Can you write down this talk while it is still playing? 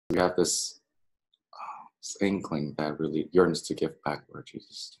we have this inkling that really yearns to give back, Lord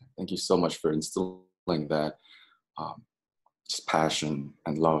Jesus. Thank you so much for instilling that just passion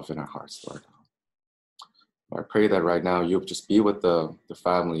and love in our hearts, Lord. I pray that right now you'll just be with the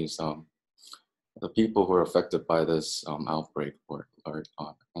families, the people who are affected by this outbreak, Lord.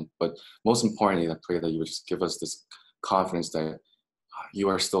 But most importantly, I pray that you would just give us this confidence that you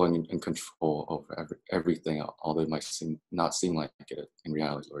are still in control over everything, although it might not seem like it in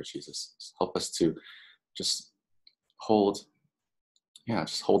reality, Lord Jesus. Just help us to just hold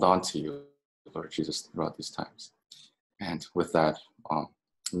on to you, Lord Jesus, throughout these times. And with that,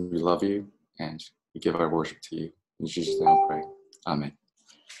 we love you and we give our worship to you. In Jesus' name I pray. Amen.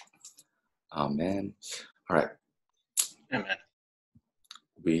 Amen. All right. Amen.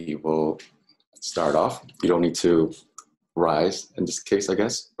 We will start off. You don't need to rise in this case, I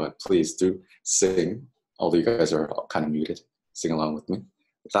guess, but please do sing. Although you guys are all kind of muted, sing along with me.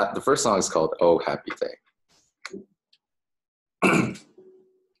 The first song is called Oh Happy Day.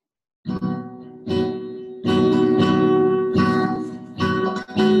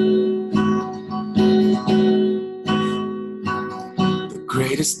 The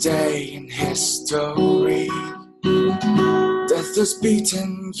greatest day in history. Death is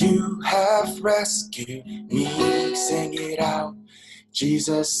beaten, you have rescued me. Sing it out,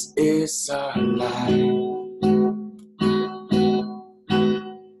 Jesus is alive.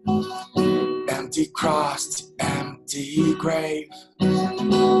 Empty cross, empty grave.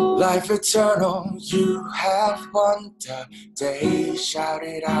 Life eternal, you have won the day. Shout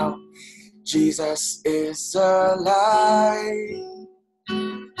it out, Jesus is alive.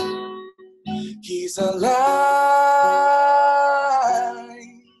 He's alive.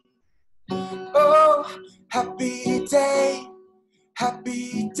 Oh, happy day,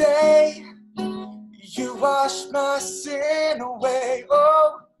 happy day. You wash my sin away.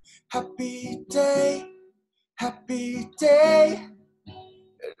 Oh, happy day, happy day.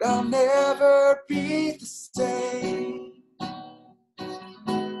 I'll never be the same.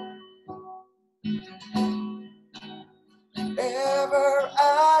 Ever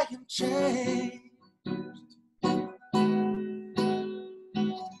I am changed.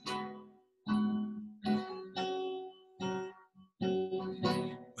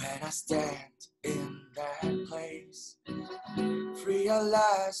 When I stand in that place,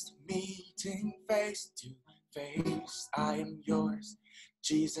 realized meeting face to face, I am yours,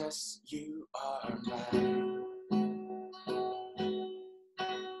 Jesus, you are mine.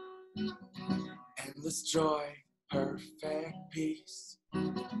 Endless joy, perfect peace,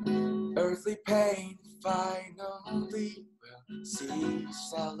 earthly pain finally will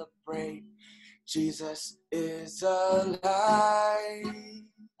cease. Celebrate, Jesus is alive.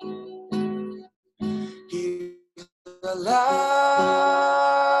 He's alive.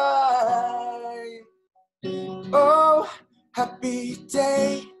 Oh, happy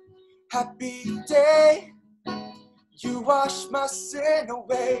day, happy day. You wash my sin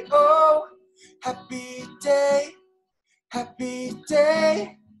away. Oh, happy day, happy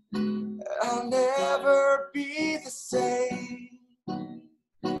day. I'll never be the same.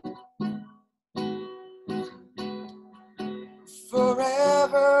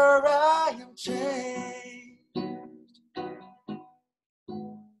 Forever I am changed.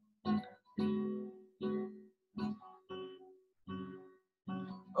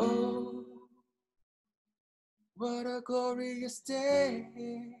 Oh, what a glorious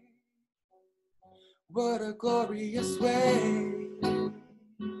day. What a glorious way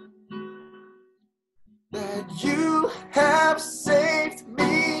that you have saved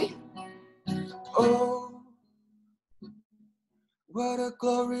me. Oh, what a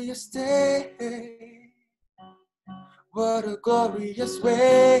glorious day. What a glorious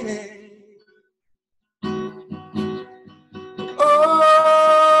way. Oh,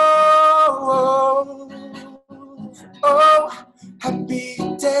 oh, happy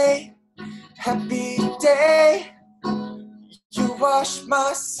day, happy day. You wash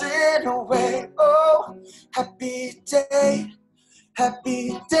my sin away. Oh, happy day,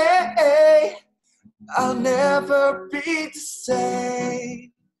 happy day. I'll never be the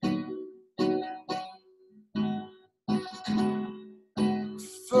same.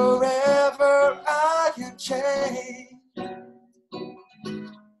 Forever I am changed.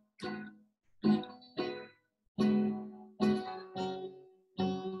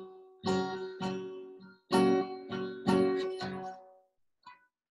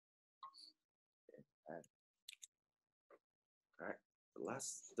 All right,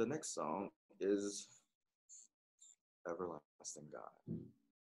 the next song is Everlasting God.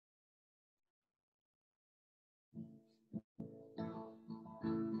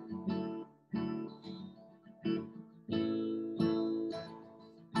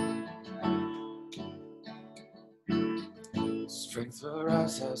 Strength for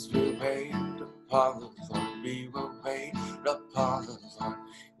us as we wait upon the Lord. We will wait upon the Lord.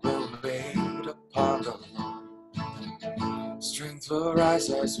 We'll wait upon the Lord. Strength for us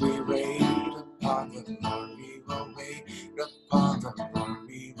as we wait upon the Lord. We will wait upon the Lord.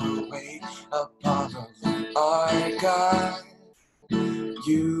 We will wait upon the Lord. Our God,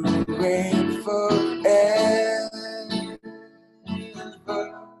 you reign forever.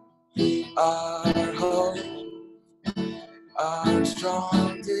 Our hope, our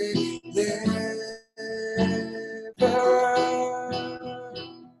strong deliverer.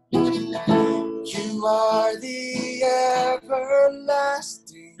 You are the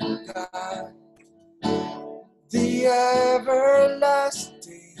everlasting God, the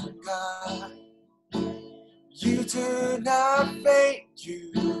everlasting God. You do not faint,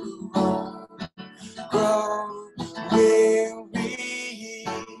 you won't grow weary.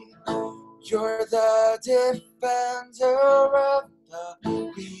 You're the defender of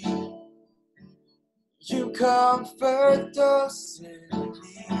the weak. You comfort those in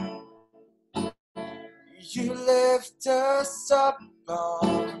need. You lift us up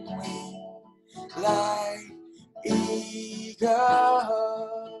on wings like eagles.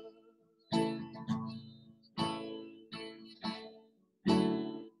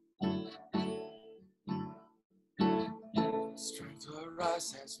 Strength will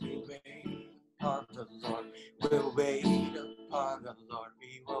rise as we wait upon the Lord. We'll wait upon the Lord.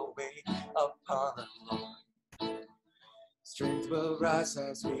 We will wait upon the Lord. Strength will rise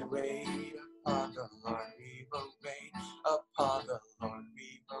as we wait upon the Lord. We will wait upon the Lord.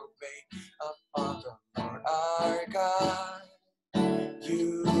 We will wait upon the Lord. Our God,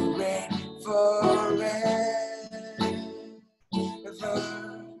 you reign forever.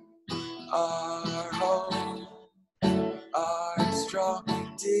 Our hope, our strong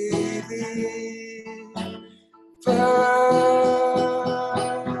deliverer.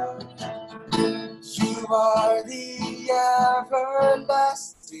 You are the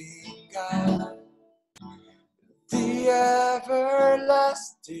everlasting God, the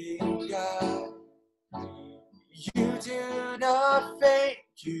everlasting God. You do not faint,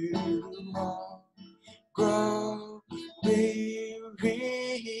 you won't grow weary.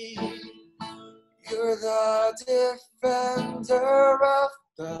 You're the defender of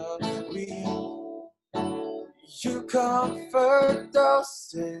the weak. You comfort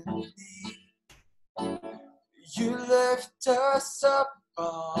those in need. You lift us up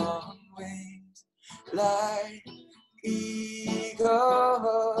on wings like eagles.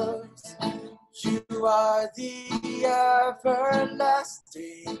 You are the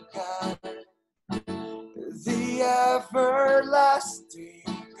everlasting God, the everlasting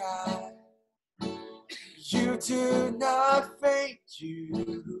God. You do not faint,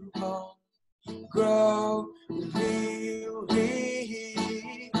 you won't grow weary.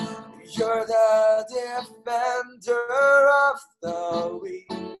 You're the defender of the weak.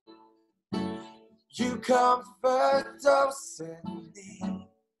 You comfort those in need.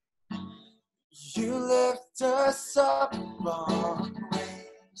 You lift us up on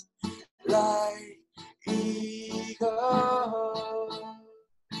wings like eagles.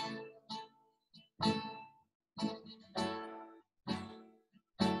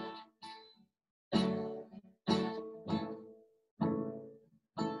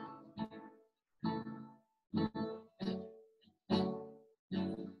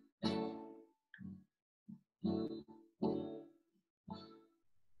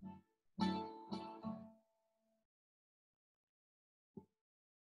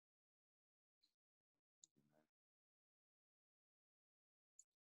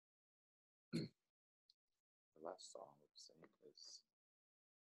 The last song we'll sing is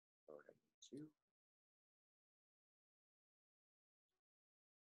Lord, I Need You.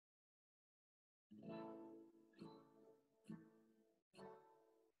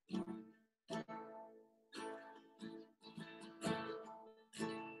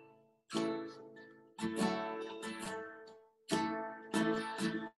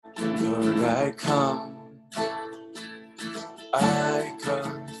 Lord, I come, I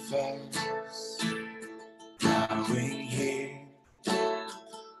confess, bowing here,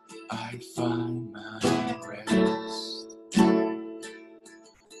 I find my rest.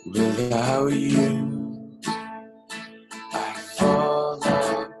 Without you, I fall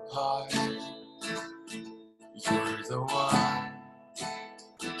apart. You're the one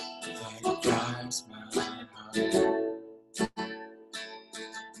that guides my heart.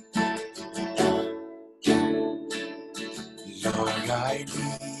 Lord, I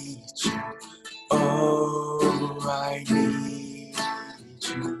need you. Oh, I need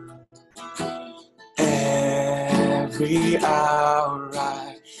you. Every every hour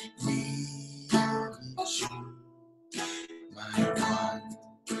I need you. My one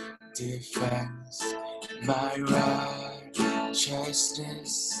defense, my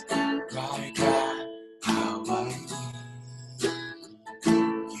righteousness, my God, how I need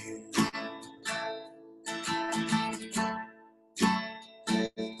you.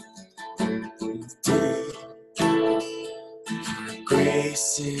 Indeed, your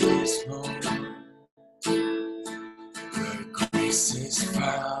grace is more, where grace is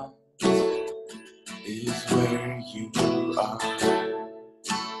found is where you are.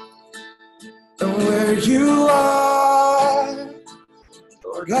 And where you are,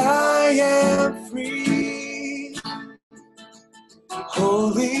 Lord, I am free.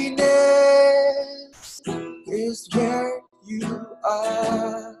 Holiness is where you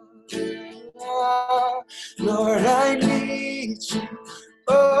are. Lord, I need you.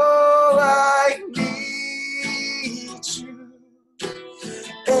 Oh, I need you.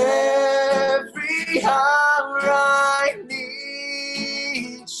 Every hour I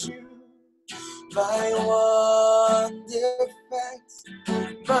need you. My one defense,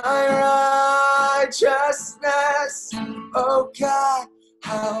 my righteousness. Oh God,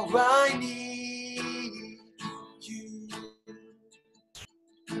 how I need you.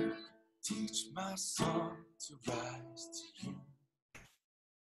 Teach my song to rise to you.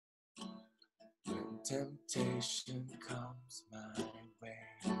 When temptation comes my way,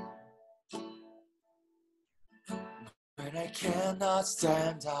 when I cannot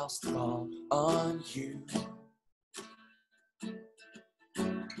stand, I'll fall on you.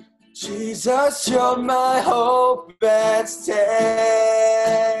 Jesus, you're my hope and stay.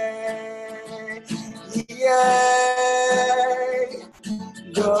 Yeah.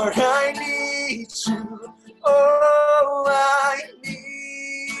 Lord, I need you. Oh, I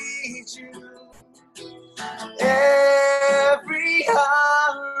need you. Every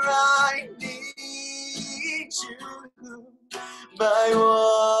hour I need you. My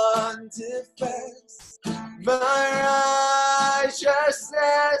one defense, my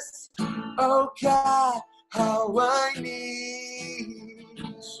righteousness. Oh God, how I need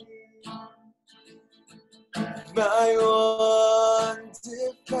you. My one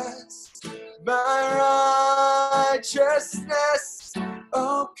defense, my righteousness.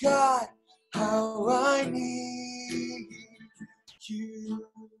 Oh God, how I need you.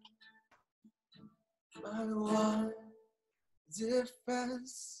 My one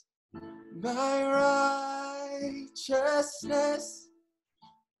defense, my righteousness.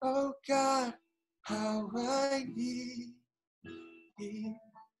 Oh God, how I need you.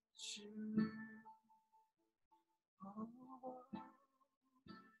 Oh,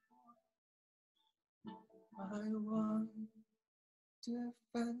 my one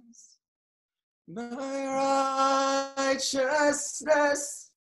defense, my righteousness.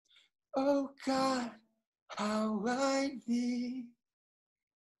 Oh God, how I need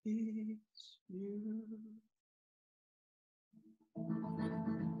you.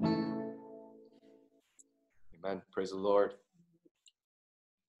 Amen. Praise the Lord.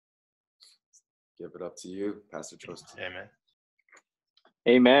 Give it up to you, Pastor Trust. Amen.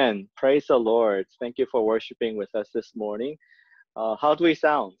 Amen. Praise the Lord. Thank you for worshiping with us this morning. How do we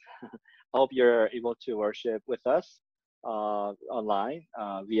sound? I hope you're able to worship with us online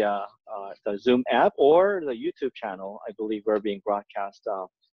via the Zoom app or the YouTube channel. I believe we're being broadcast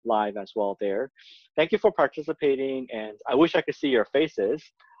live as well there. Thank you for participating, and I wish I could see your faces,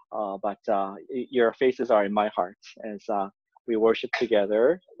 but your faces are in my heart as we worship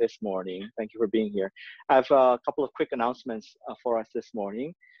together this morning. Thank you for being here. I have a couple of quick announcements for us this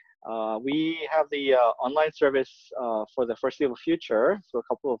morning. We have the online service for the foreseeable future for a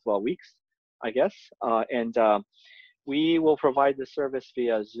couple of weeks, I guess, and we will provide the service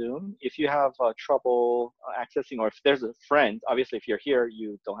via Zoom. If you have trouble accessing, or if there's a friend, obviously if you're here,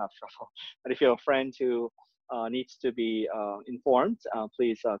 you don't have trouble, but if you have a friend who needs to be informed,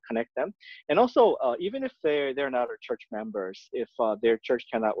 please connect them. And also, even if they're not our church members, if their church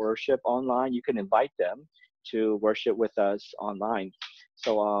cannot worship online, you can invite them to worship with us online.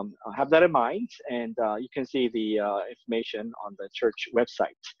 So have that in mind, and you can see the information on the church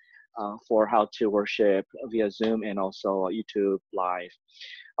website for how to worship via Zoom and also YouTube Live.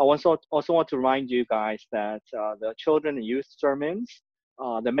 I also want to remind you guys that the children and youth sermons,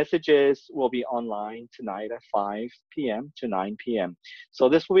 the messages will be online tonight at 5 p.m. to 9 p.m. So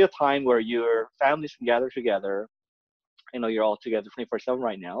this will be a time where your families can gather together. I know you're all together 24/7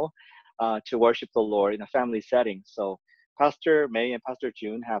 right now to worship the Lord in a family setting. So Pastor May and Pastor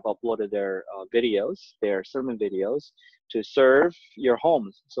June have uploaded their videos, their sermon videos, to serve your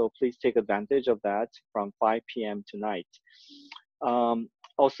homes. So please take advantage of that from 5 p.m. tonight.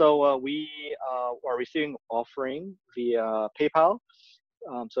 Also, we are receiving offering via PayPal.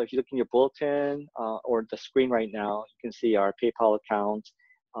 So if you look in your bulletin or the screen right now, you can see our PayPal account,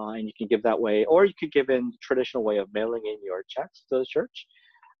 and you can give that way, or you could give in the traditional way of mailing in your checks to the church.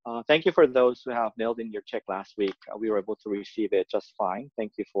 Thank you for those who have mailed in your check last week. We were able to receive it just fine.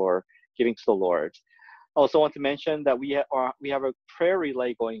 Thank you for giving to the Lord. I also want to mention that we have a prayer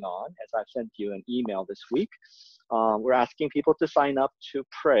relay going on, as I've sent you an email this week. We're asking people to sign up to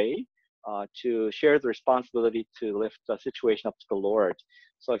pray, to share the responsibility to lift the situation up to the Lord.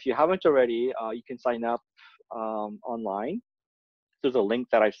 So if you haven't already, you can sign up online through the link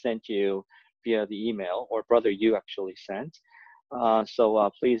that I've sent you via the email, or Brother You actually sent.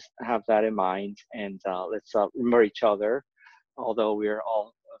 So please have that in mind, and let's remember each other, although we're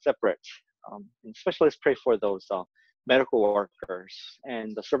all separate. And especially let's pray for those medical workers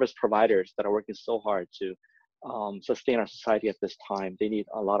and the service providers that are working so hard to sustain our society at this time. They need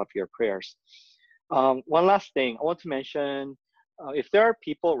a lot of your prayers. One last thing I want to mention, if there are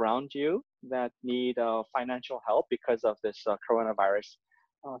people around you that need financial help because of this coronavirus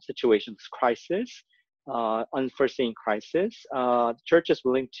situation, this crisis, unforeseen crisis, the church is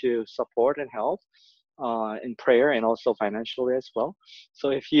willing to support and help in prayer and also financially as well. So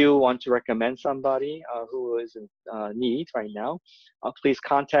if you want to recommend somebody who is in need right now, please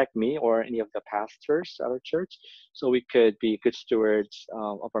contact me or any of the pastors at our church, so we could be good stewards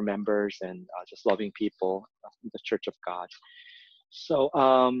of our members and just loving people in the Church of God. So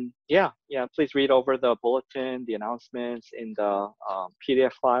yeah, please read over the bulletin, the announcements in the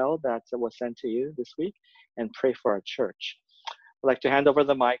PDF file that was sent to you this week, and pray for our church. I'd like to hand over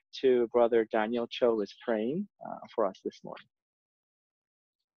the mic to Brother Daniel Cho, who is praying for us this morning.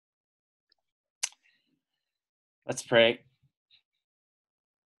 Let's pray.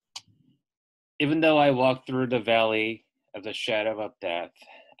 Even though I walk through the valley of the shadow of death,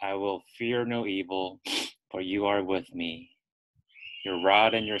 I will fear no evil, for you are with me. Your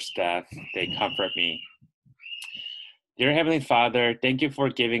rod and your staff, they comfort me. Dear Heavenly Father, thank you for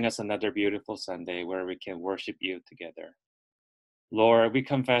giving us another beautiful Sunday where we can worship you together. Lord, we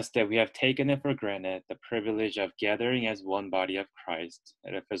confess that we have taken it for granted, the privilege of gathering as one body of Christ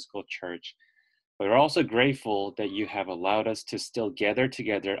at a physical church. But we're also grateful that you have allowed us to still gather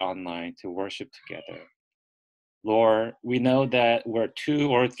together online to worship together. Lord, we know that where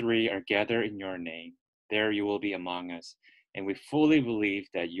 2 or 3 are gathered in your name, there you will be among us. And we fully believe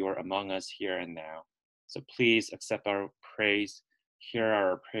that you are among us here and now. So please accept our praise, hear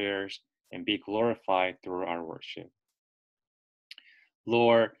our prayers, and be glorified through our worship.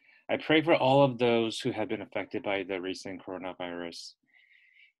 Lord, I pray for all of those who have been affected by the recent coronavirus.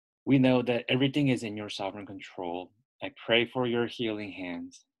 We know that everything is in your sovereign control. I pray for your healing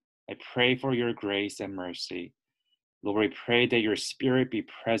hands. I pray for your grace and mercy. Lord, we pray that your spirit be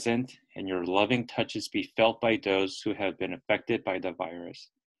present and your loving touches be felt by those who have been affected by the virus.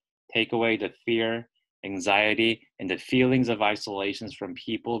 Take away the fear, anxiety, and the feelings of isolation from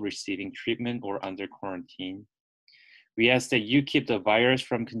people receiving treatment or under quarantine. We ask that you keep the virus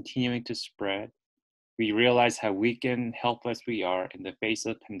from continuing to spread. We realize how weak and helpless we are in the face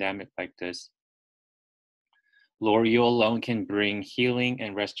of a pandemic like this. Lord, you alone can bring healing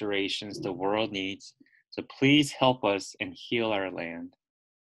and restorations the world needs. So please help us and heal our land.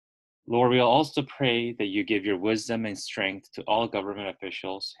 Lord, we also pray that you give your wisdom and strength to all government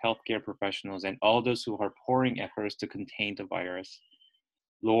officials, healthcare professionals, and all those who are pouring efforts to contain the virus.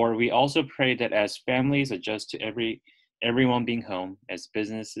 Lord, we also pray that as families adjust to everyone being home, as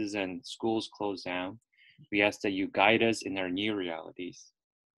businesses and schools close down, we ask that you guide us in our new realities.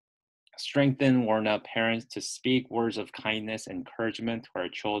 Strengthen, warn up parents to speak words of kindness and encouragement to our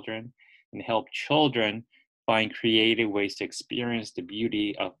children, and help children find creative ways to experience the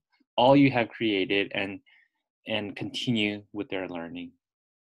beauty of all you have created and continue with their learning.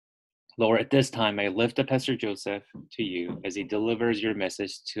 Lord, at this time, I lift up Pastor Joseph to you as he delivers your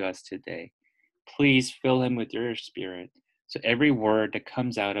message to us today. Please fill him with your spirit, so every word that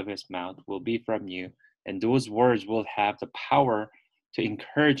comes out of his mouth will be from you, and those words will have the power to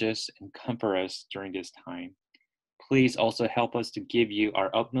encourage us and comfort us during this time. Please also help us to give you our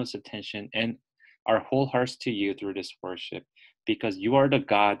utmost attention and our whole hearts to you through this worship, because you are the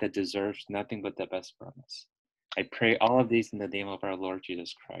God that deserves nothing but the best from us. I pray all of these in the name of our Lord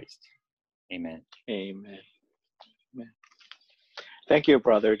Jesus Christ. Amen. Amen. Amen. Thank you,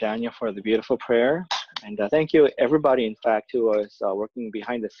 Brother Daniel, for the beautiful prayer. And thank you, everybody, in fact, who was working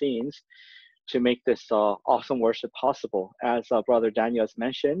behind the scenes to make this awesome worship possible. As Brother Daniel has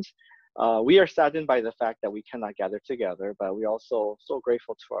mentioned, we are saddened by the fact that we cannot gather together, but we're also so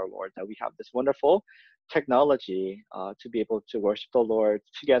grateful to our Lord that we have this wonderful technology to be able to worship the Lord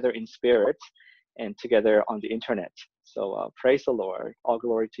together in spirit and together on the internet. So praise the Lord. All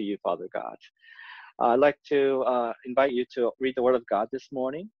glory to you, Father God. I'd like to invite you to read the Word of God this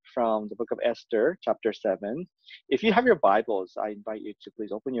morning from the book of Esther, chapter 7. If you have your Bibles, I invite you to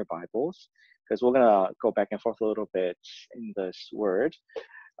please open your Bibles, because we're going to go back and forth a little bit in this Word.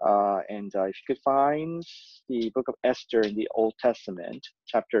 And if you could find the book of Esther in the Old Testament,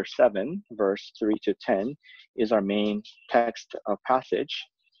 chapter 7, verse 3 to 10 is our main text passage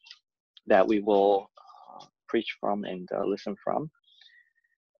that we will preach from and listen from.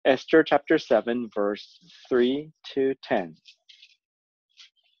 Esther chapter 7, verse 3 to 10.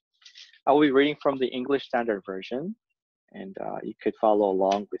 I will be reading from the English Standard Version, and you could follow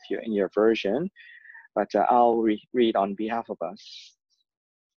along with in your version, but I'll read on behalf of us.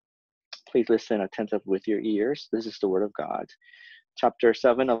 Please listen attentively with your ears. This is the Word of God. Chapter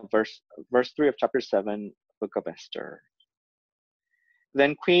 7 of verse 3 of chapter 7, book of Esther.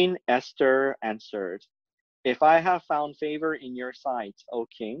 Then Queen Esther answered, "If I have found favor in your sight, O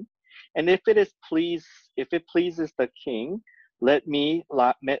king, and if it pleases the king, let my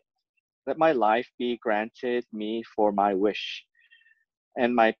life be granted me for my wish,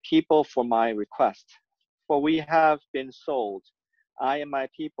 and my people for my request. For we have been sold, I and my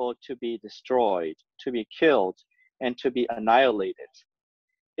people, to be destroyed, to be killed, and to be annihilated.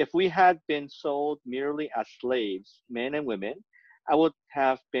 If we had been sold merely as slaves, men and women, I would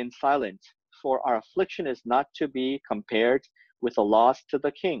have been silent, for our affliction is not to be compared with a loss to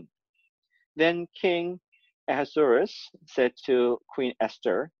the king." Then King Ahasuerus said to Queen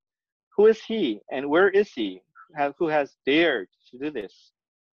Esther, "Who is he, and where is he who has dared to do this?"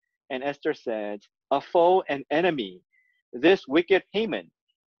 And Esther said, "A foe and enemy, this wicked Haman."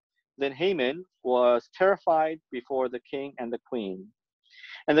 Then Haman was terrified before the king and the queen.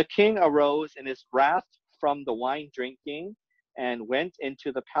 And the king arose in his wrath from the wine drinking and went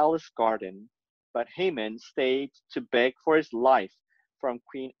into the palace garden. But Haman stayed to beg for his life from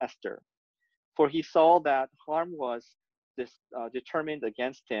Queen Esther, for he saw that harm was determined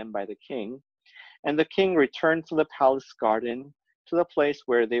against him by the king. And the king returned from the palace garden to the place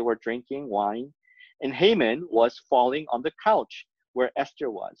where they were drinking wine, and Haman was falling on the couch where Esther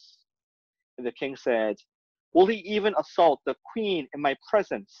was. And the king said, "Will he even assault the queen in my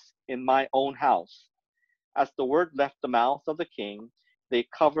presence in my own house?" As the word left the mouth of the king, they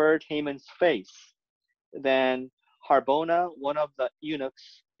covered Haman's face. Then Harbona, one of the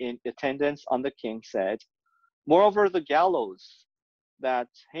eunuchs in attendance on the king, said, "Moreover, the gallows that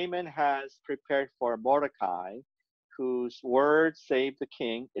Haman has prepared for Mordecai, whose word saved the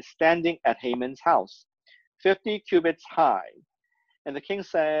king, is standing at Haman's house, 50 cubits high." And the king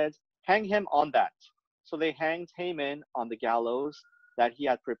said, "Hang him on that." So they hanged Haman on the gallows that he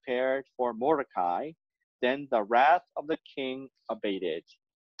had prepared for Mordecai. Then the wrath of the king abated.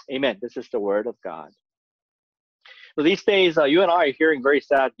 Amen. This is the word of God. So these days, you and I are hearing very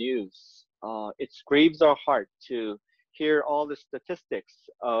sad news. It grieves our heart to hear all the statistics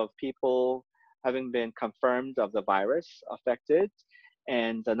of people having been confirmed of the virus affected,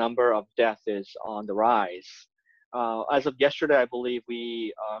 and the number of deaths is on the rise. As of yesterday, I believe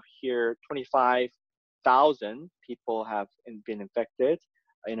we hear 25,000 people have been infected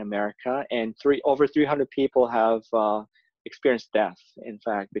in America, and over 300 people have experienced death, in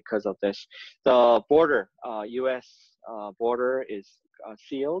fact, because of this. The border, U.S. Border is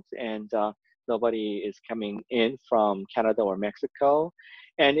sealed, and nobody is coming in from Canada or Mexico.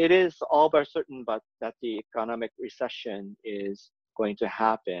 And it is all but certain that the economic recession is going to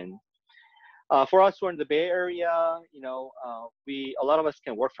happen. For us who are in the Bay Area, a lot of us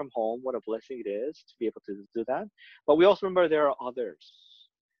can work from home. What a blessing it is to be able to do that. But we also remember there are others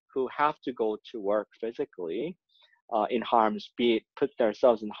who have to go to work physically put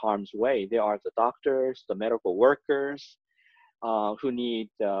themselves in harm's way. They are the doctors, the medical workers who need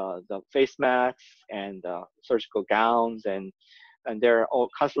the face masks and surgical gowns, and they're all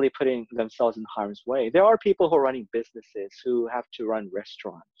constantly putting themselves in harm's way. There are people who are running businesses who have to run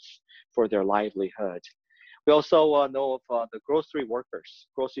restaurants for their livelihood. We also know of the grocery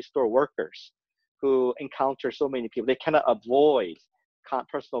store workers, who encounter so many people. They cannot avoid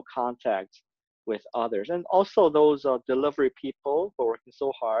personal contact with others. And also those delivery people who are working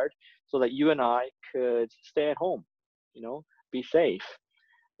so hard so that you and I could stay at home, be safe.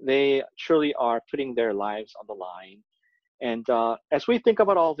 They truly are putting their lives on the line. And as we think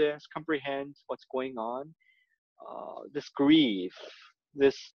about all this, comprehend what's going on, this grief,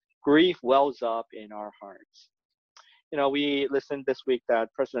 this grief wells up in our hearts. You know, we listened this week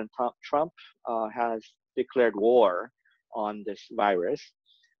that President Trump has declared war on this virus.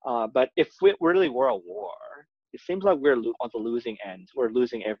 But if it really were a war, it seems like we're on the losing end. We're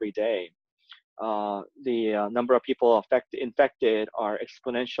losing every day. The number of people infected are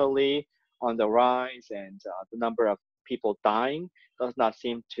exponentially on the rise, and the number of people dying does not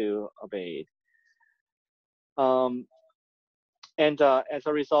seem to abate. And as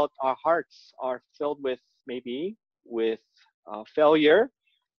a result, our hearts are filled with failure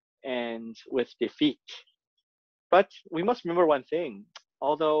and with defeat. But we must remember one thing.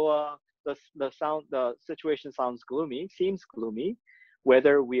 Although the situation seems gloomy,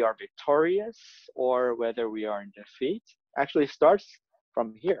 whether we are victorious or whether we are in defeat, actually starts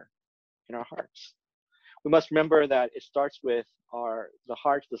from here in our hearts. We must remember that it starts with the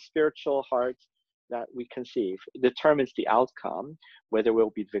heart, the spiritual heart that we conceive. It determines the outcome, whether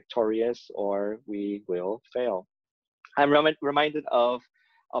we'll be victorious or we will fail. I'm reminded of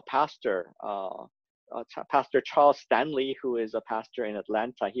a pastor, Pastor Charles Stanley, who is a pastor in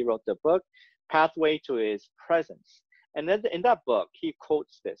Atlanta. He wrote the book, Pathway to His Presence. And then in that book, he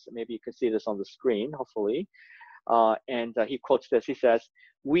quotes this. Maybe you can see this on the screen, hopefully. And he quotes this. He says,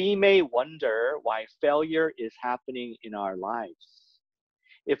 "We may wonder why failure is happening in our lives.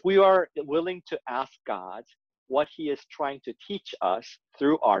 If we are willing to ask God what He is trying to teach us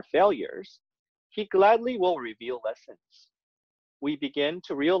through our failures, He gladly will reveal lessons. We begin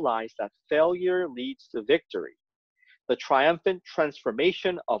to realize that failure leads to victory, the triumphant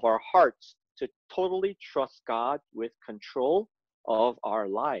transformation of our hearts to totally trust God with control of our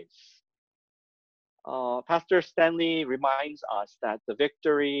lives." Pastor Stanley reminds us that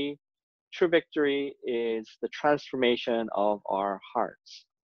true victory is the transformation of our hearts.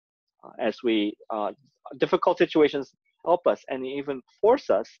 As difficult situations help us and even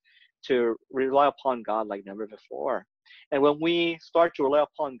force us to rely upon God like never before. And when we start to rely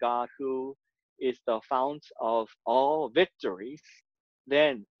upon God, who is the fount of all victories,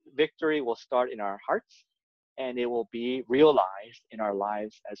 then victory will start in our hearts and it will be realized in our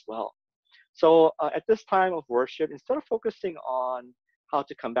lives as well. So at this time of worship, instead of focusing on how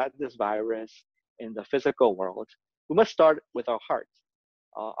to combat this virus in the physical world, we must start with our heart.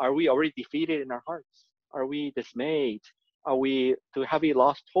 Are we already defeated in our hearts? Are we dismayed? Have we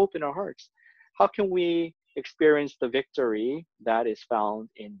lost hope in our hearts? How can we experience the victory that is found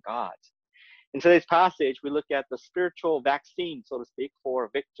in God? In today's passage, we look at the spiritual vaccine, so to speak, for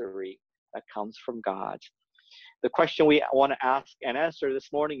victory that comes from God. The question we want to ask and answer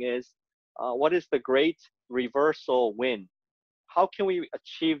this morning is, what is the great reversal win? How can we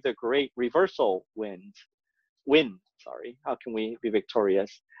achieve the great reversal win? How can we be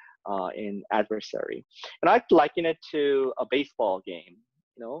victorious in adversary? And I'd liken it to a baseball game.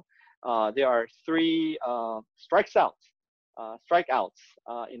 There are 3 strikeouts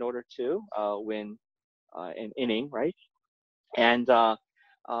in order to win an inning, right? And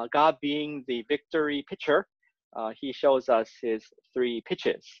God being the victory pitcher, He shows us His 3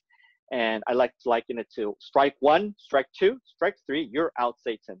 pitches. And I like to liken it to strike 1, strike 2, strike 3, you're out,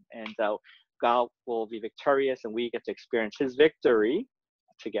 Satan. And God will be victorious and we get to experience His victory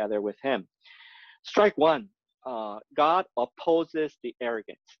together with Him. Strike 1, God opposes the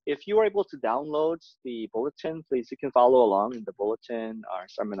arrogant. If you are able to download the bulletin, please, you can follow along in the bulletin, our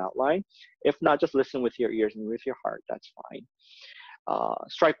sermon outline. If not, just listen with your ears and with your heart, that's fine.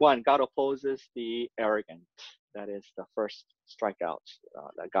 Strike 1, God opposes the arrogant. That is the first strikeout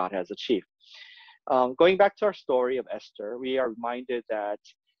that God has achieved. Going back to our story of Esther, we are reminded that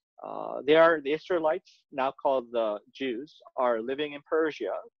the Israelites, now called the Jews, are living in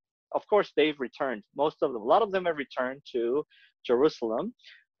Persia. Of course, they've returned. A lot of them have returned to Jerusalem,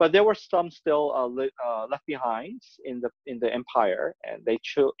 but there were some still left behind in the empire, and they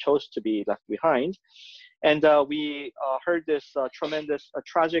chose to be left behind. And we heard this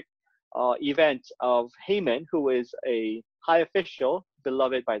tragic event of Haman, who is a high official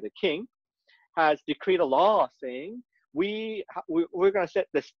beloved by the king, has decreed a law saying, we're going to set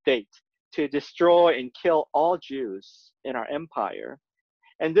this date to destroy and kill all Jews in our empire.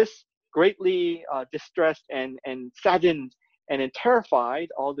 And this greatly distressed and saddened and terrified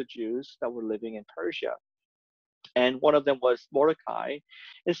all the Jews that were living in Persia. And one of them was Mordecai.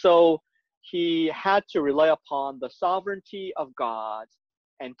 And so he had to rely upon the sovereignty of God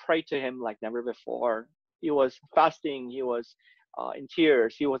and pray to Him like never before. He was fasting, he was in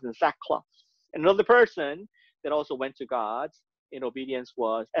tears, he was in sackcloth. Another person that also went to God in obedience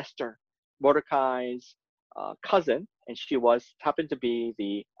was Esther, Mordecai's cousin, and she happened to be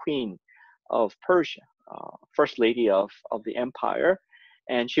the queen of Persia, first lady of the empire.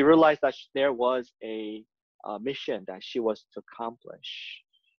 And she realized that there was a mission that she was to accomplish.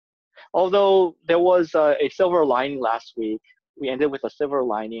 Although there was a silver lining last week, we ended with a silver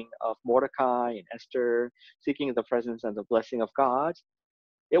lining of Mordecai and Esther seeking the presence and the blessing of God.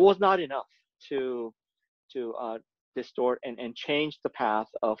 It was not enough to distort and change the path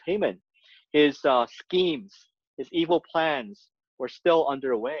of Haman. His schemes, his evil plans were still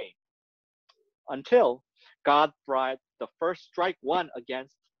underway until God brought the first strike one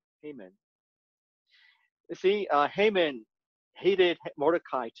against Haman. You see, Haman hated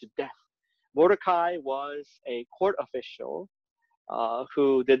Mordecai to death. Mordecai was a court official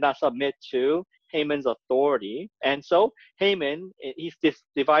who did not submit to Haman's authority. And so Haman, he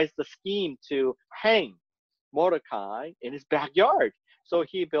devised the scheme to hang Mordecai in his backyard. So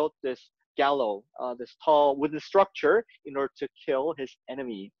he built this gallows, this tall wooden structure in order to kill his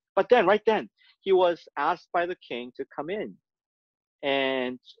enemy. But then, right then, he was asked by the king to come in.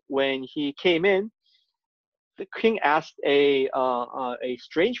 And when he came in, the king asked a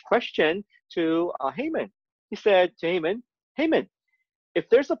strange question to Haman. He said to Haman, Haman, if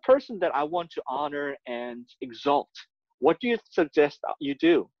there's a person that I want to honor and exalt, what do you suggest you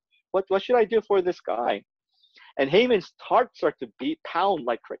do? What should I do for this guy? And Haman's heart started to pound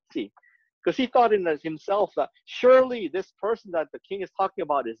like crazy, because he thought in himself that surely this person that the king is talking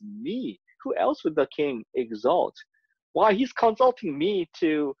about is me. Who else would the king exalt? Why, he's consulting me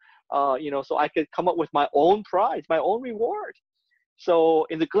to, so I could come up with my own prize, my own reward. So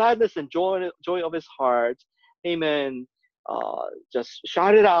in the gladness and joy of his heart, Haman just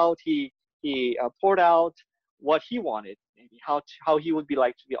shouted out. He poured out what he wanted, maybe how he would be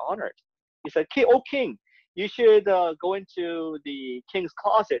like to be honored. He said, "O king, you should go into the king's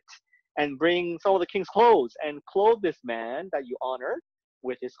closet and bring some of the king's clothes and clothe this man that you honor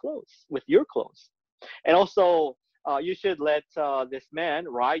with his clothes, with your clothes. And also, you should let this man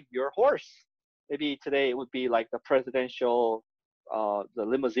ride your horse. Maybe today it would be like the presidential, the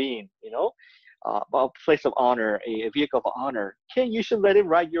limousine, a place of honor, a vehicle of honor. King, you should let him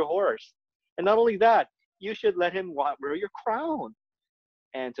ride your horse. And not only that, you should let him wear your crown.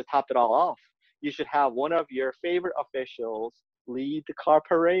 And to top it all off, you should have one of your favorite officials lead the car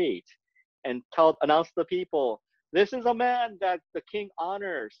parade and announce to the people, this is a man that the king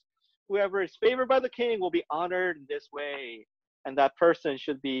honors. Whoever is favored by the king will be honored in this way. And that person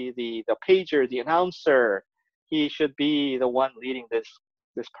should be the pager, the announcer. He should be the one leading this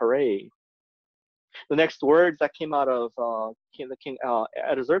parade." The next words that came out of King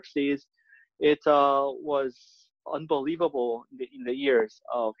Ahasuerus, it was unbelievable in the ears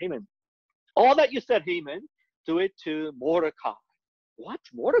of Haman. "All that you said, Haman, do it to Mordecai." What?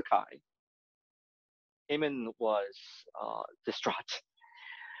 Mordecai? Haman was distraught.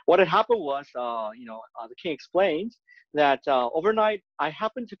 What had happened was, the king explained that overnight, I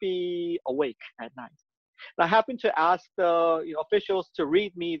happened to be awake at night. And I happened to ask the officials to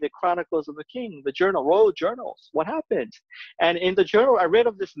read me the chronicles of the king, the royal journals. What happened? And in the journal, I read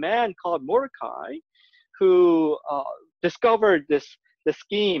of this man called Mordecai, who discovered the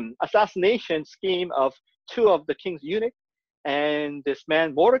assassination scheme of two of the king's eunuchs. And this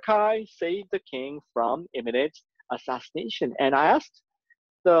man, Mordecai, saved the king from imminent assassination. And I asked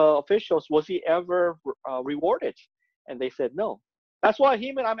the officials, was he ever rewarded? And they said no. That's why,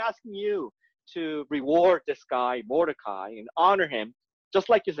 Haman, I'm asking you to reward this guy, Mordecai, and honor him. Just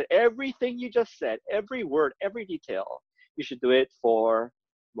like you said, everything you just said, every word, every detail, you should do it for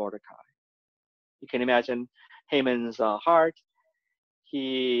Mordecai. You can imagine Haman's heart.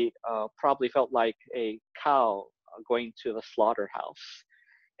 He probably felt like a cow going to the slaughterhouse.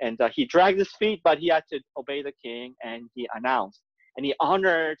 And he dragged his feet, but he had to obey the king, and he announced. And he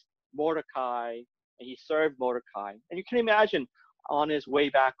honored Mordecai, and he served Mordecai. And you can imagine on his way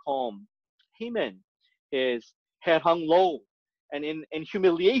back home, Haman, his head hung low, and in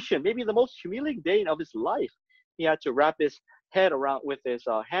humiliation, maybe the most humiliating day of his life, he had to wrap his head around with his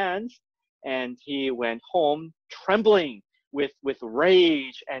hands, and he went home trembling with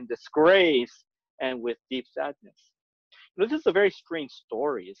rage and disgrace and with deep sadness. This is a very strange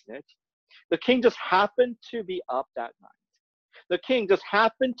story, isn't it? The king just happened to be up that night. The king just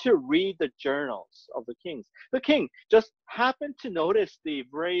happened to read the journals of the kings. The king just happened to notice the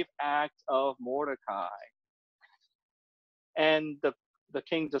brave act of Mordecai. And the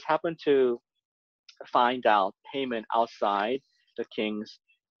king just happened to find out Haman outside the king's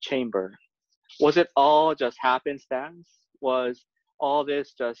chamber. Was it all just happenstance? Was all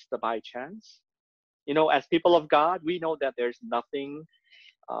this just by chance? As people of God, we know that there's nothing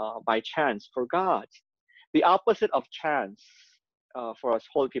by chance for God. The opposite of chance for us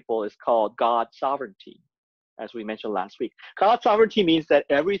holy people is called God's sovereignty. as we mentioned last week. God's sovereignty means that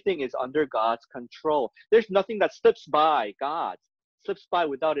everything is under God's control. There's nothing that slips by God, slips by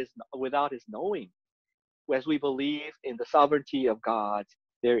without his knowing. As we believe in the sovereignty of God,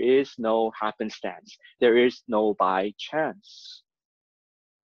 there is no happenstance. There is no by chance.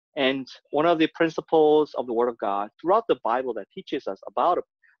 And one of the principles of the Word of God throughout the Bible that teaches us about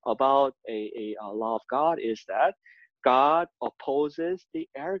a law of God is that God opposes the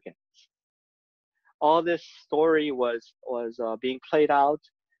arrogant. All this story was being played out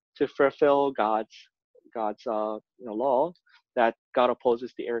to fulfill God's law, that God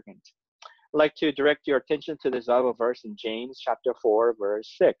opposes the arrogant. I'd like to direct your attention to this Bible verse in James chapter 4,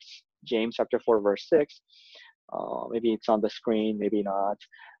 verse 6. James chapter 4, verse 6. Maybe it's on the screen, maybe not,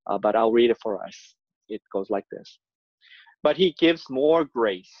 but I'll read it for us. It goes like this. But he gives more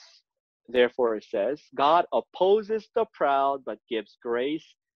grace. Therefore, it says, God opposes the proud, but gives grace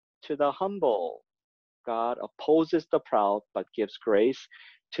to the humble. God opposes the proud, but gives grace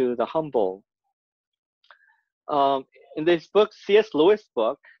to the humble. In this book, C.S. Lewis'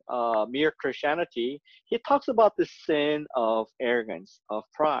 book, Mere Christianity, he talks about the sin of arrogance, of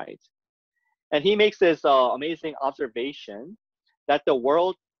pride. And he makes this amazing observation that the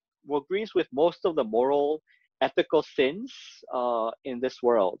world agrees with most of the moral, ethical sins in this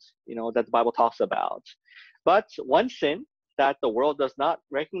world, that the Bible talks about. But one sin that the world does not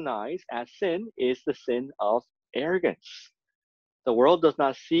recognize as sin is the sin of arrogance. The world does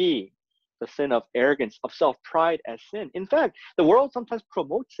not see the sin of arrogance, of self-pride as sin. In fact, the world sometimes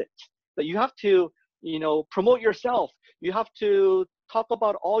promotes it. That you have to, promote yourself. You have to talk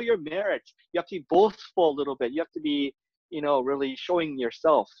about all your merits. You have to be boastful a little bit. You have to be, really showing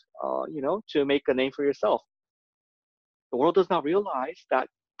yourself, to make a name for yourself. The world does not realize that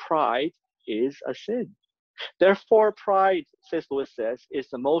pride is a sin. Therefore, pride, says Lewis says, is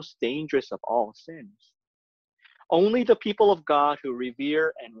the most dangerous of all sins. Only the people of God who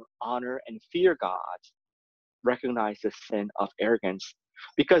revere and honor and fear God recognize the sin of arrogance,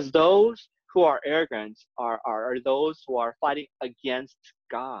 because those who are arrogant are those who are fighting against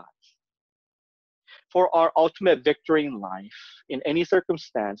God. For our ultimate victory in life, in any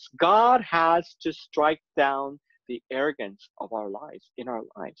circumstance, God has to strike down the arrogance of our lives, in our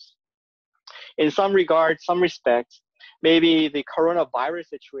lives. In some regards, some respects, maybe the coronavirus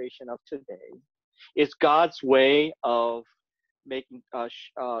situation of today is God's way of making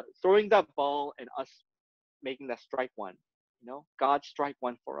throwing that ball and us making that strike one. God strike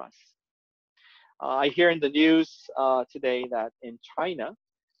one for us. I hear in the news today that in China,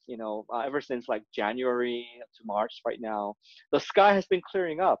 ever since like January to March right now, the sky has been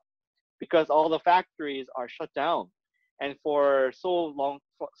clearing up because all the factories are shut down. And for so long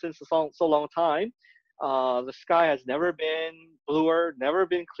time, the sky has never been bluer, never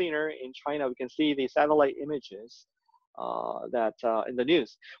been cleaner in China. We can see the satellite images that in the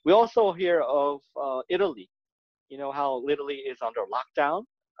news. We also hear of Italy. How Italy is under lockdown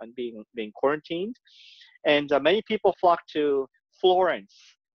and being quarantined. And many people flock to Florence,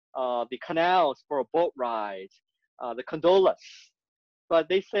 the canals for a boat ride, the gondolas. But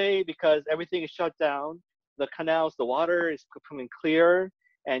they say because everything is shut down, the canals, the water is becoming clear,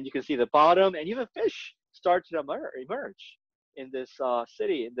 and you can see the bottom, and even fish start to emerge in this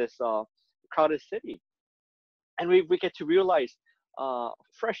city, in this crowded city. And we get to realize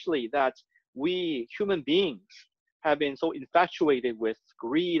freshly that we human beings have been so infatuated with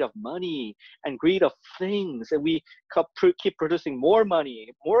greed of money and greed of things, and we keep producing more money,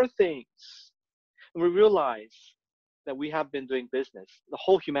 more things. And we realize that we have been doing business. The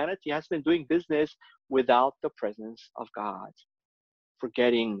whole humanity has been doing business without the presence of God,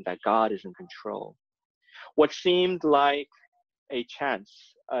 forgetting that God is in control. What seemed like a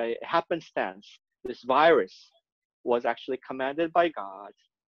chance, a happenstance, this virus was actually commanded by God.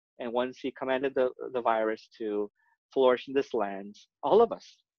 And once he commanded the virus to flourish in this land, all of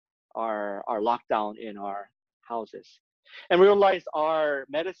us are locked down in our houses. And we realize our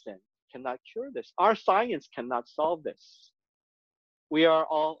medicine cannot cure this. Our science cannot solve this. We are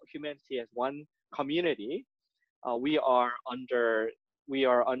all humanity as one community. We are under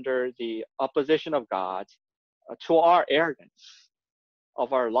the opposition of God to our arrogance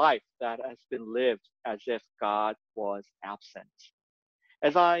of our life that has been lived as if God was absent.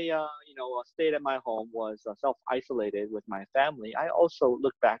 As I, stayed at my home, was self-isolated with my family, I also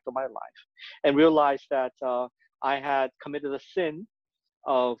looked back to my life and realized that I had committed a sin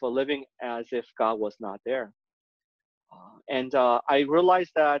of living as if God was not there. And I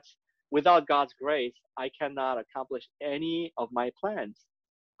realized that without God's grace, I cannot accomplish any of my plans.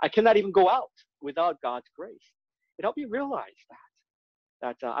 I cannot even go out without God's grace. It helped me realize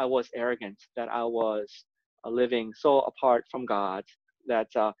that I was arrogant, that I was living so apart from God that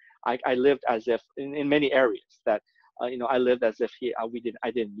I lived as if in many areas that I lived as if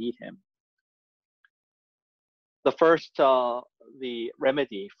I didn't need him. The first the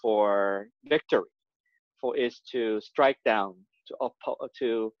remedy for victory is to strike down,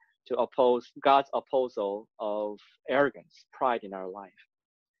 to oppose God's opposal of arrogance, pride in our life.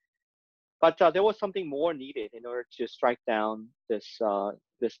 But there was something more needed in order to strike down this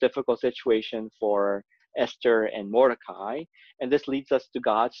difficult situation for Esther and Mordecai, and this leads us to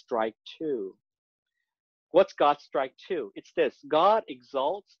God's strike two. What's God's strike two? It's this: God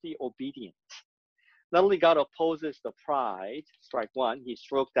exalts the obedient. Not only God opposes the pride, strike one, he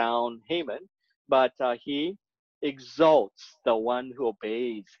struck down Haman, but he exalts the one who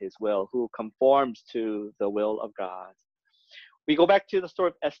obeys his will, who conforms to the will of God. We go back to the story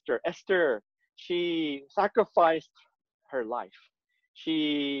of Esther. Esther, she sacrificed her life.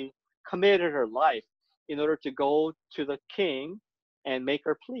 She committed her life in order to go to the king and make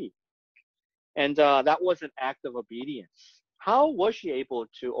her plea. And that was an act of obedience. How was she able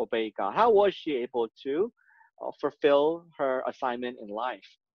to obey God? How was she able to fulfill her assignment in life?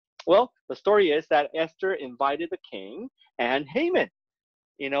 Well, the story is that Esther invited the king and Haman.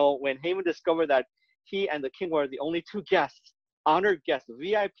 When Haman discovered that he and the king were the only two guests, honored guests,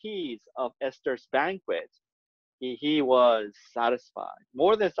 VIPs of Esther's banquet, he was satisfied,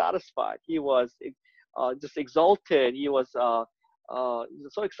 more than satisfied. He was just exalted. He was so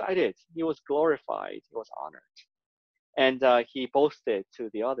excited. He was glorified. He was honored. And he boasted to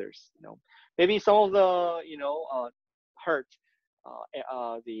the others. Maybe some of the hurt,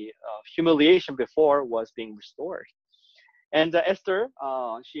 the humiliation before was being restored. And Esther,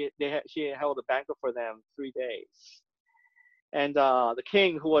 she held a banquet for them 3 days. And the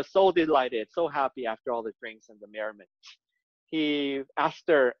king, who was so delighted, so happy after all the drinks and the merriment, he asked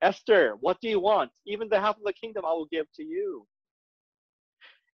her, Esther, what do you want? Even the half of the kingdom I will give to you.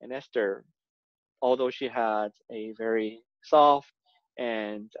 And Esther, although she had a very soft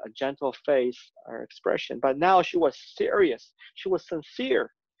and a gentle face or expression, but now she was serious. She was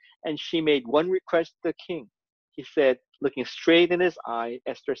sincere. And she made one request to the king. He said, looking straight in his eye,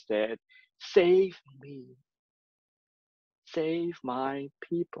 Esther said, save me. Save my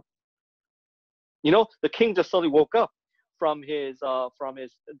people. The king just suddenly woke up from his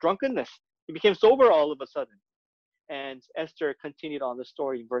drunkenness. He became sober all of a sudden. And Esther continued on the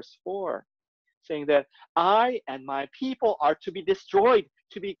story in verse 4, saying that I and my people are to be destroyed,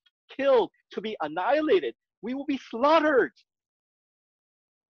 to be killed, to be annihilated. We will be slaughtered.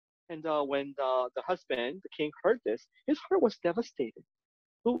 And when the husband, the king, heard this, his heart was devastated.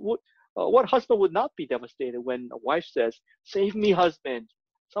 What husband would not be devastated when a wife says, save me, husband.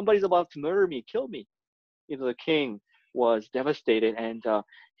 Somebody's about to murder me, kill me. The king was devastated, and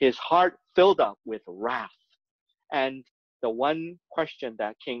his heart filled up with wrath. And the one question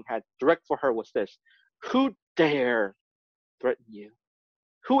that king had direct for her was this: who dare threaten you?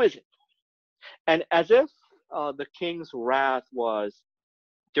 Who is it? And as if the king's wrath was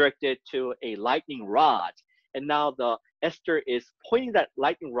directed to a lightning rod, and now the Esther is pointing that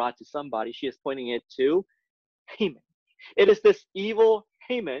lightning rod to somebody. She is pointing it to Haman. It is this evil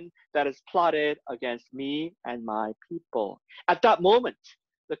Haman that is plotted against me and my people. At that moment,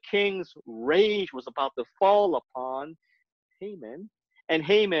 the king's rage was about to fall upon Haman. And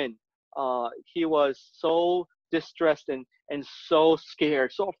Haman, he was so distressed and so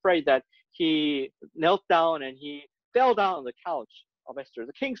scared, so afraid that he knelt down and he fell down on the couch of Esther.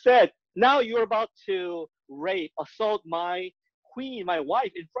 The king said, now you're about to assault my queen, my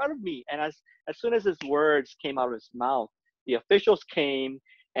wife, in front of me. And as soon as his words came out of his mouth, the officials came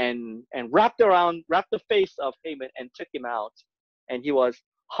and wrapped the face of Haman and took him out. And he was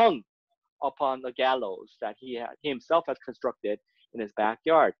hung upon the gallows that he himself had constructed in his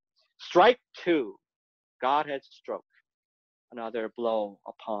backyard. Strike two. God had struck another blow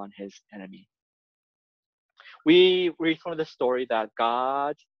upon his enemy. We read from the story that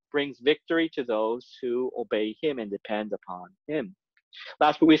God brings victory to those who obey him and depend upon him.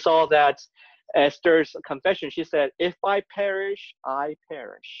 Last week we saw that Esther's confession, she said, if I perish, I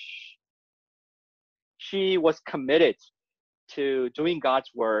perish. She was committed to doing God's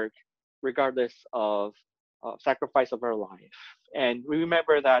work regardless of sacrifice of her life. And we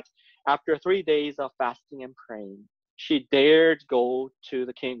remember that after 3 days of fasting and praying, she dared go to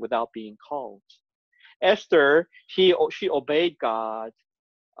the king without being called. Esther, she obeyed God,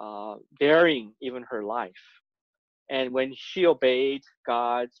 daring even her life. And when she obeyed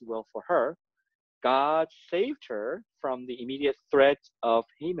God's will for her, God saved her from the immediate threat of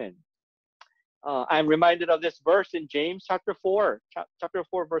Haman. I'm reminded of this verse in James chapter 4,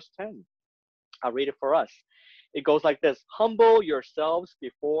 verse 10. I'll read it for us. It goes like this: humble yourselves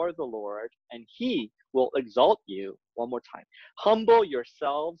before the Lord, and he will exalt you. One more time. Humble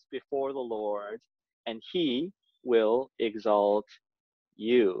yourselves before the Lord, and he will exalt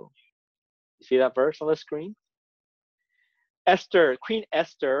you. You see that verse on the screen? Queen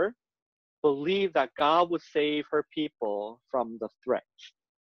Esther, believed that God would save her people from the threat.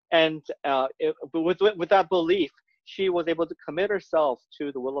 And with that belief, she was able to commit herself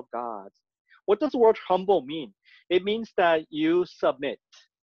to the will of God. What does the word humble mean? It means that you submit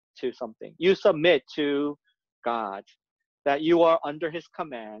to something. You submit to God, that you are under his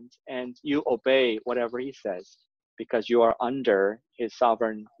command and you obey whatever he says because you are under his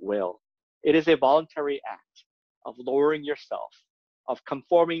sovereign will. It is a voluntary act of lowering yourself, of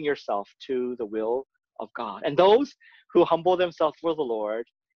conforming yourself to the will of God. And those who humble themselves for the Lord,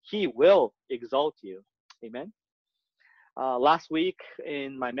 he will exalt you. Amen. Last week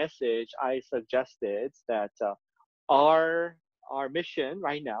in my message, I suggested that our mission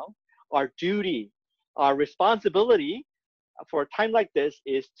right now, our duty, our responsibility for a time like this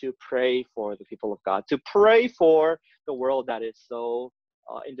is to pray for the people of God, to pray for the world that is so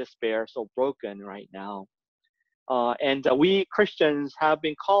in despair, so broken right now. And we Christians have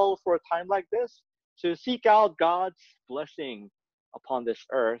been called for a time like this to seek out God's blessing upon this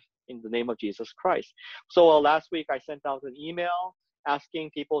earth in the name of Jesus Christ. So last week I sent out an email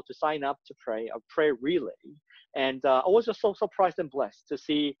asking people to sign up to pray, a prayer relay. And I was just so surprised and blessed to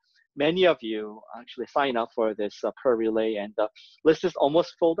see many of you actually sign up for this prayer relay, and the list is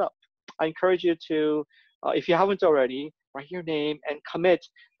almost filled up. I encourage you to, if you haven't already, write your name and commit,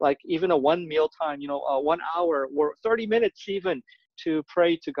 like even a one meal time, 1 hour or 30 minutes even, to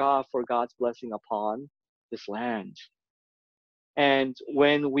pray to God for God's blessing upon this land. And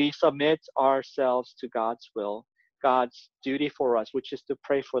when we submit ourselves to God's will, God's duty for us, which is to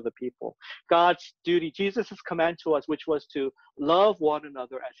pray for the people, God's duty, Jesus' command to us, which was to love one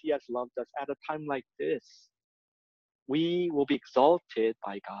another as he has loved us at a time like this, we will be exalted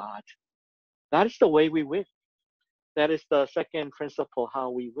by God. That is the way we win. That is the second principle, how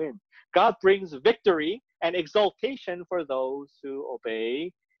we win. God brings victory and exaltation for those who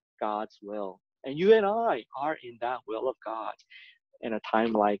obey God's will. And you and I are in that will of God in a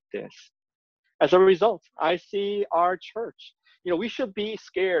time like this. As a result, I see our church. We should be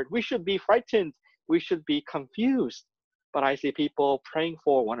scared. We should be frightened. We should be confused. But I see people praying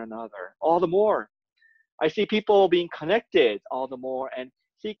for one another all the more. I see people being connected all the more and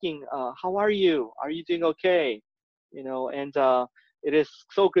seeking, how are you? Are you doing okay? And it is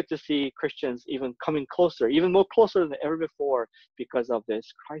so good to see Christians even coming closer, even more closer than ever before because of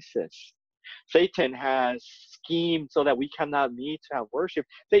this crisis. Satan has schemed so that we cannot meet to have worship.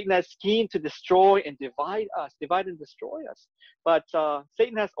 Satan has schemed to destroy and divide and destroy us. But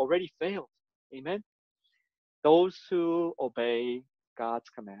Satan has already failed. Amen. Those who obey God's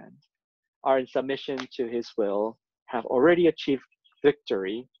command, are in submission to his will, have already achieved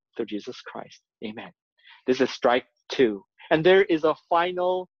victory through Jesus Christ. Amen. This is strike 2. And there is a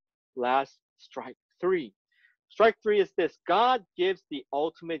final last strike 3. Strike 3 is this: God gives the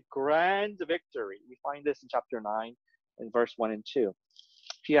ultimate grand victory. We find this in chapter 9 and verse 1 and 2.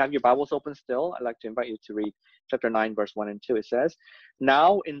 If you have your Bibles open still, I'd like to invite you to read chapter 9, verse 1 and 2. It says,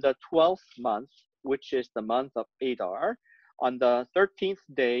 "Now in the 12th month, which is the month of Adar, on the 13th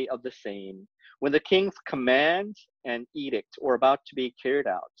day of the same, when the king's command and edict were about to be carried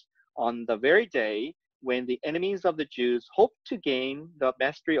out, on the very day when the enemies of the Jews hoped to gain the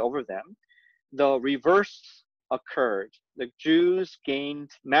mastery over them, the reverse occurred. The Jews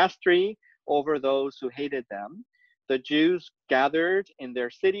gained mastery over those who hated them. The Jews gathered in their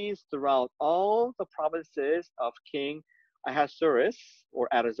cities throughout all the provinces of King Ahasuerus, or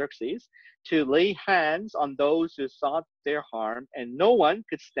Artaxerxes, to lay hands on those who sought their harm, and no one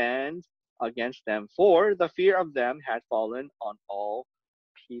could stand against them, for the fear of them had fallen on all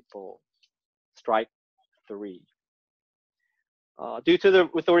people." Strike 3. With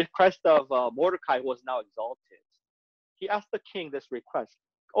the request of Mordecai, who was now exalted, he asked the king this request: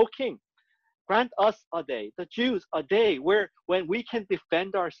 "O king, grant us a day, the Jews, a day when we can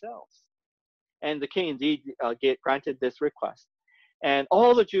defend ourselves." And the king indeed granted this request. And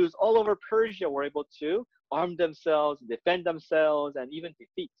all the Jews all over Persia were able to arm themselves, defend themselves, and even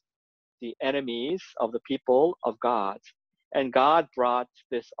defeat the enemies of the people of God. And God brought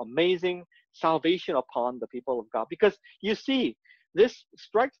this amazing salvation upon the people of God. Because you see, this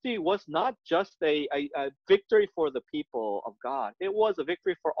strike 3 was not just a victory for the people of God. It was a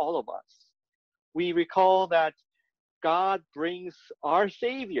victory for all of us. We recall that God brings our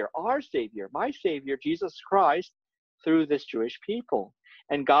Savior, my Savior, Jesus Christ, through this Jewish people.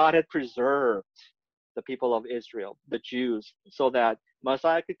 And God had preserved the people of Israel, the Jews, so that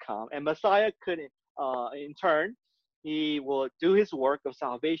Messiah could come, and Messiah could, in turn, he will do his work of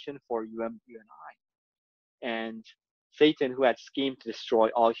salvation for you and I. And Satan, who had schemed to destroy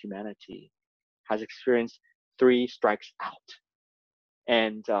all humanity, has experienced 3 strikes out.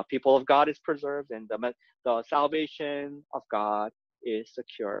 And people of God is preserved, and the salvation of God is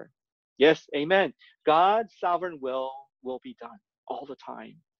secure. Yes, amen. God's sovereign will be done all the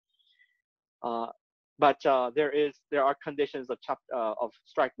time. But there are conditions of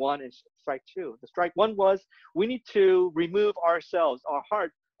strike 1 and strike 2. The strike 1 was we need to remove ourselves, our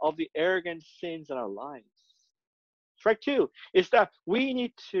heart, of the arrogant sins in our lives. Strike 2 is that we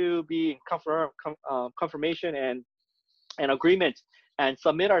need to be in confirmation and agreement and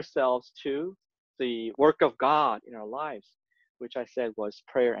submit ourselves to the work of God in our lives, which I said was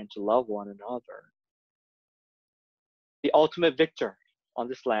prayer and to love one another. The ultimate victor on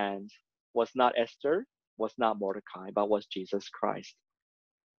this land was not Esther, was not Mordecai, but was Jesus Christ.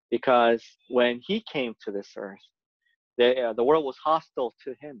 Because when he came to this earth, the world was hostile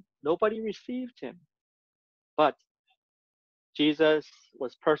to him. Nobody received him. But Jesus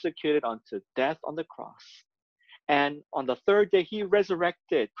was persecuted unto death on the cross. And on the 3rd day, he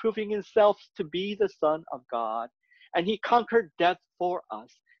resurrected, proving himself to be the Son of God. And he conquered death for us,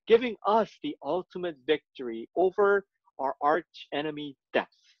 giving us the ultimate victory over our arch enemy, death.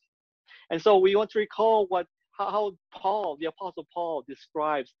 And so we want to recall how Paul, the Apostle Paul,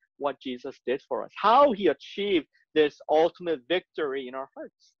 describes what Jesus did for us, how he achieved this ultimate victory in our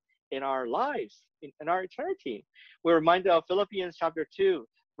hearts, in our lives, in our eternity. We're reminded of Philippians chapter 2,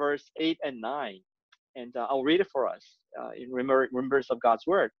 verse 8 and 9. And I'll read it for us in remembrance of God's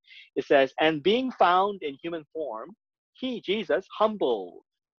word. It says, and being found in human form, he, Jesus, humbled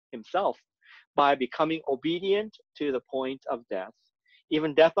himself by becoming obedient to the point of death,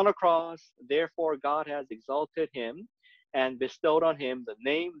 even death on a cross. Therefore, God has exalted him and bestowed on him the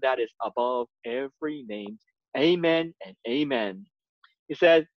name that is above every name. Amen and amen. He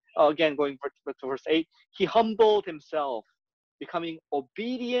said, again, going to verse 8, he humbled himself, becoming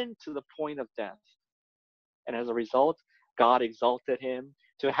obedient to the point of death. And as a result, God exalted him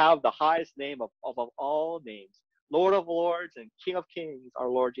to have the highest name of all names, Lord of lords and King of kings, our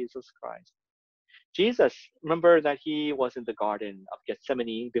Lord Jesus Christ. Jesus, remember that he was in the Garden of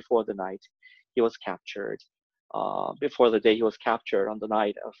Gethsemane before the night he was captured, before the day he was captured on the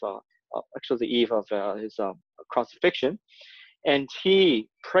night of, actually the eve of his crucifixion. And he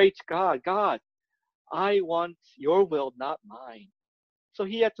prayed to God, God, I want your will, not mine. So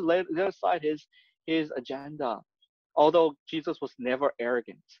he had to let aside his agenda, although Jesus was never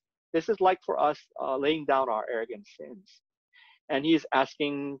arrogant. This is like for us laying down our arrogant sins. And he's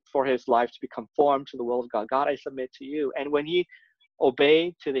asking for his life to be conformed to the will of God. God, I submit to you. And when he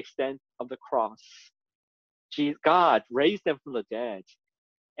obeyed to the extent of the cross, God raised him from the dead.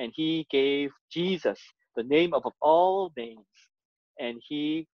 And he gave Jesus the name above all names. And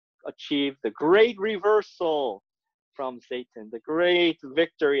he achieved the great reversal from Satan. The great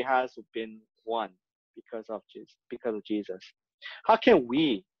victory has been won because of Jesus. How can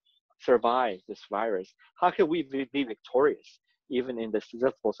we survive this virus? How can we be victorious even in this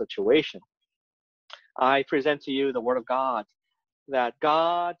difficult situation? I present to you the word of God, that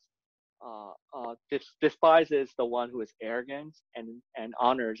God despises the one who is arrogant and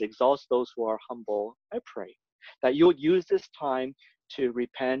honors, exalts those who are humble. I pray that you would use this time to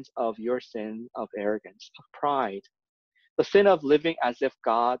repent of your sin of arrogance, of pride, the sin of living as if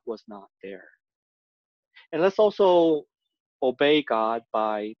God was not there. And let's also obey God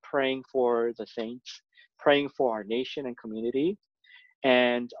by praying for the saints, praying for our nation and community,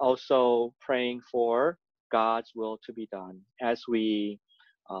 and also praying for God's will to be done as we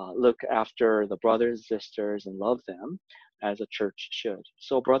look after the brothers and sisters and love them as a church should.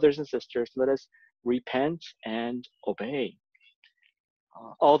 So brothers and sisters, let us repent and obey.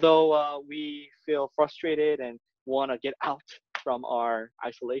 Although we feel frustrated and want to get out from our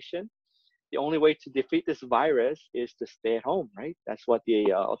isolation, the only way to defeat this virus is to stay at home, right? That's what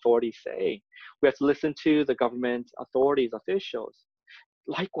the authorities say. We have to listen to the government authorities, officials.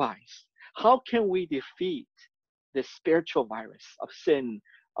 Likewise, how can we defeat this spiritual virus of sin,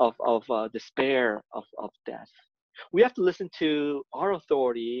 of despair, of death? We have to listen to our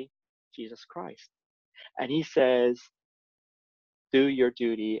authority, Jesus Christ. And he says, do your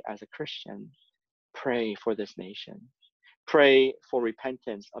duty as a Christian. Pray for this nation. Pray for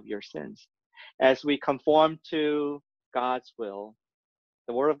repentance of your sins. As we conform to God's will,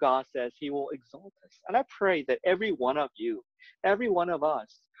 the word of God says he will exalt us. And I pray that every one of you, every one of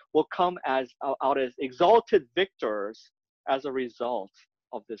us will come out as exalted victors as a result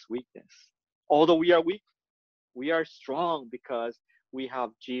of this weakness. Although we are weak, we are strong because we have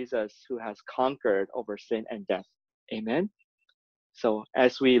Jesus who has conquered over sin and death. Amen. So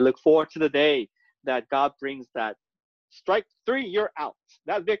as we look forward to the day that God brings that strike 3, you're out,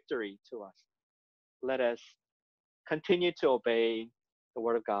 that victory to us, let us continue to obey the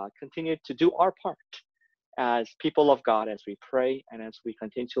word of God, continue to do our part as people of God, as we pray and as we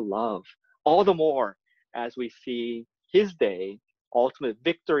continue to love, all the more as we see his day, ultimate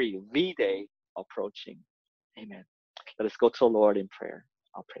victory, the day approaching. Amen. Let us go to the Lord in prayer.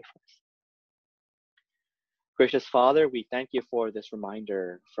 I'll pray for us. Gracious Father, we thank you for this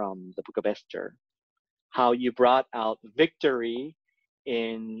reminder from the book of Esther, how you brought out victory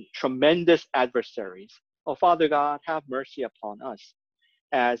in tremendous adversaries. Oh, Father God, have mercy upon us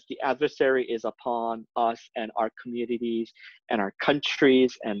as the adversary is upon us and our communities and our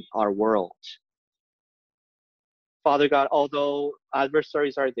countries and our world. Father God, although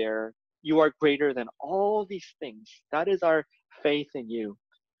adversaries are there, you are greater than all these things. That is our faith in you.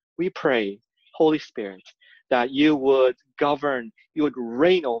 We pray, Holy Spirit, that you would govern, you would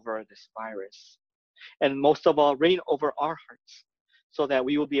reign over this virus. And most of all, reign over our hearts so that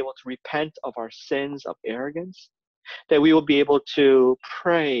we will be able to repent of our sins of arrogance, that we will be able to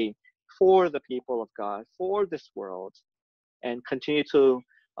pray for the people of God, for this world, and continue to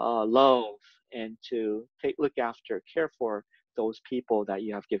love and to look after, care for those people that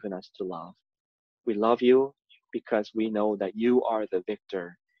you have given us to love. We love you because we know that you are the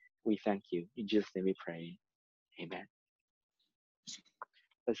victor. We thank you. In Jesus' name we pray. Amen.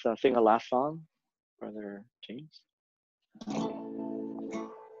 Let's sing a last song, Brother James.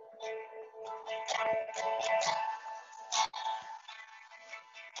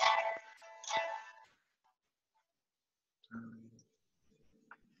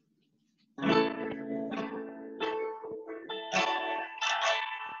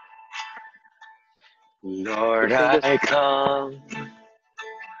 Lord, I come,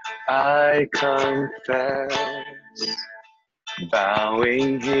 I confess,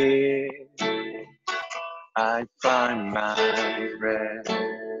 bowing here, I find my rest.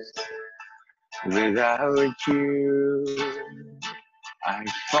 Without you, I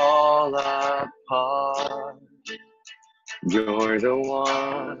fall apart. You're the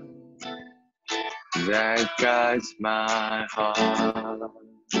one that guides my heart.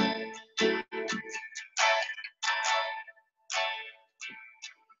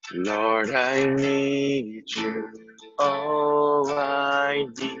 Lord, I need you. Oh, I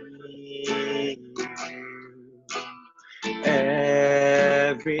need you.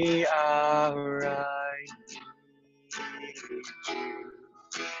 Every hour I need you.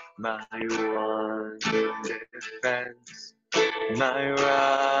 My one defense, my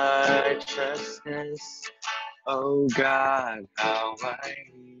righteousness. Oh God, how I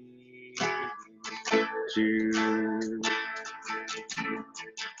need you.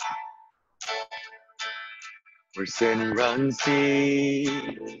 Where sin runs deep,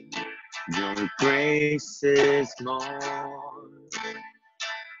 your grace is more.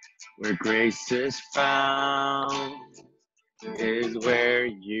 Where grace is found is where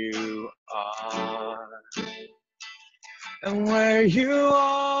you are. And where you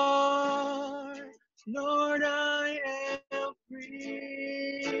are, Lord, I am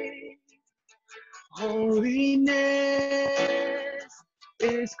free. Holiness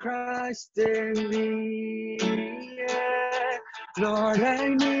is Christ in me. Yeah. Lord, I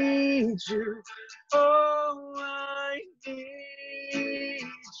need you. Oh, I need you.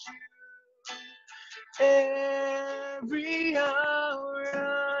 Every hour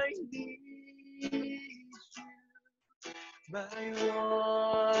I need you. My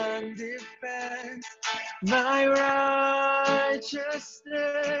one defense, my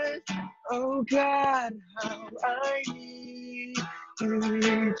righteousness. Oh God, how I need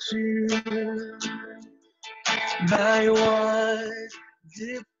you. My one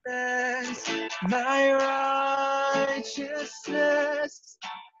defense, my righteousness.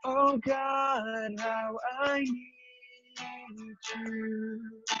 Oh God, how I need you.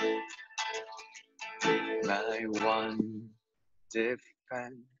 My one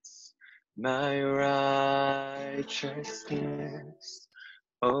defense, my righteousness.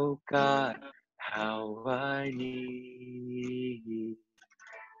 Oh God, how I need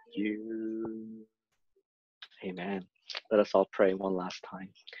you. Amen. Let us all pray one last time.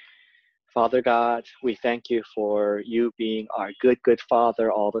 Father God, we thank you for you being our good, good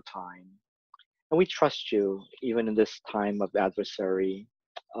Father all the time. And we trust you even in this time of adversary,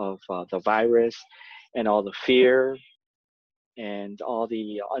 of the virus and all the fear and all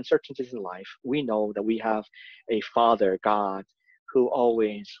the uncertainties in life. We know that we have a Father, God, who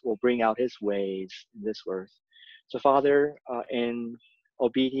always will bring out his ways in this earth. So, Father, in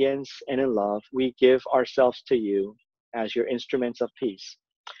obedience and in love, we give ourselves to you as your instruments of peace.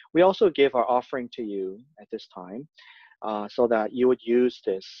 We also give our offering to you at this time, so that you would use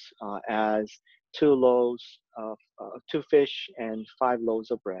this as 2 fish and 5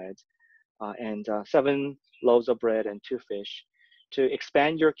 loaves of bread, and 7 loaves of bread and 2 fish, to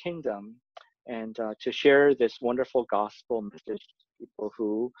expand your kingdom and to share this wonderful gospel message to people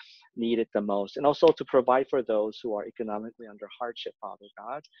who need it the most, and also to provide for those who are economically under hardship, Father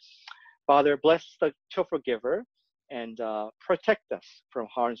God. Father, bless the cheerful giver and protect us from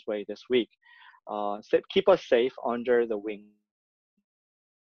harm's way this week. Keep us safe under the wing,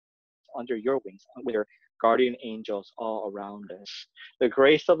 under your wings, with your guardian angels all around us. The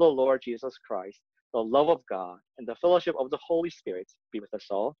grace of the Lord Jesus Christ, the love of God, and the fellowship of the Holy Spirit be with us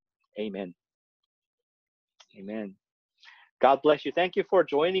all. Amen. Amen. God bless you. Thank you for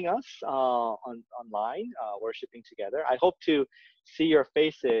joining us online, worshiping together. I hope to see your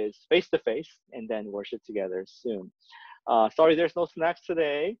faces face to face and then worship together soon. Sorry, there's no snacks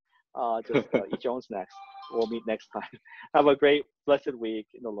today. Just eat your own snacks. We'll meet next time. Have a great, blessed week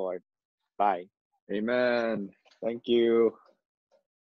in the Lord. Bye. Amen. Thank you.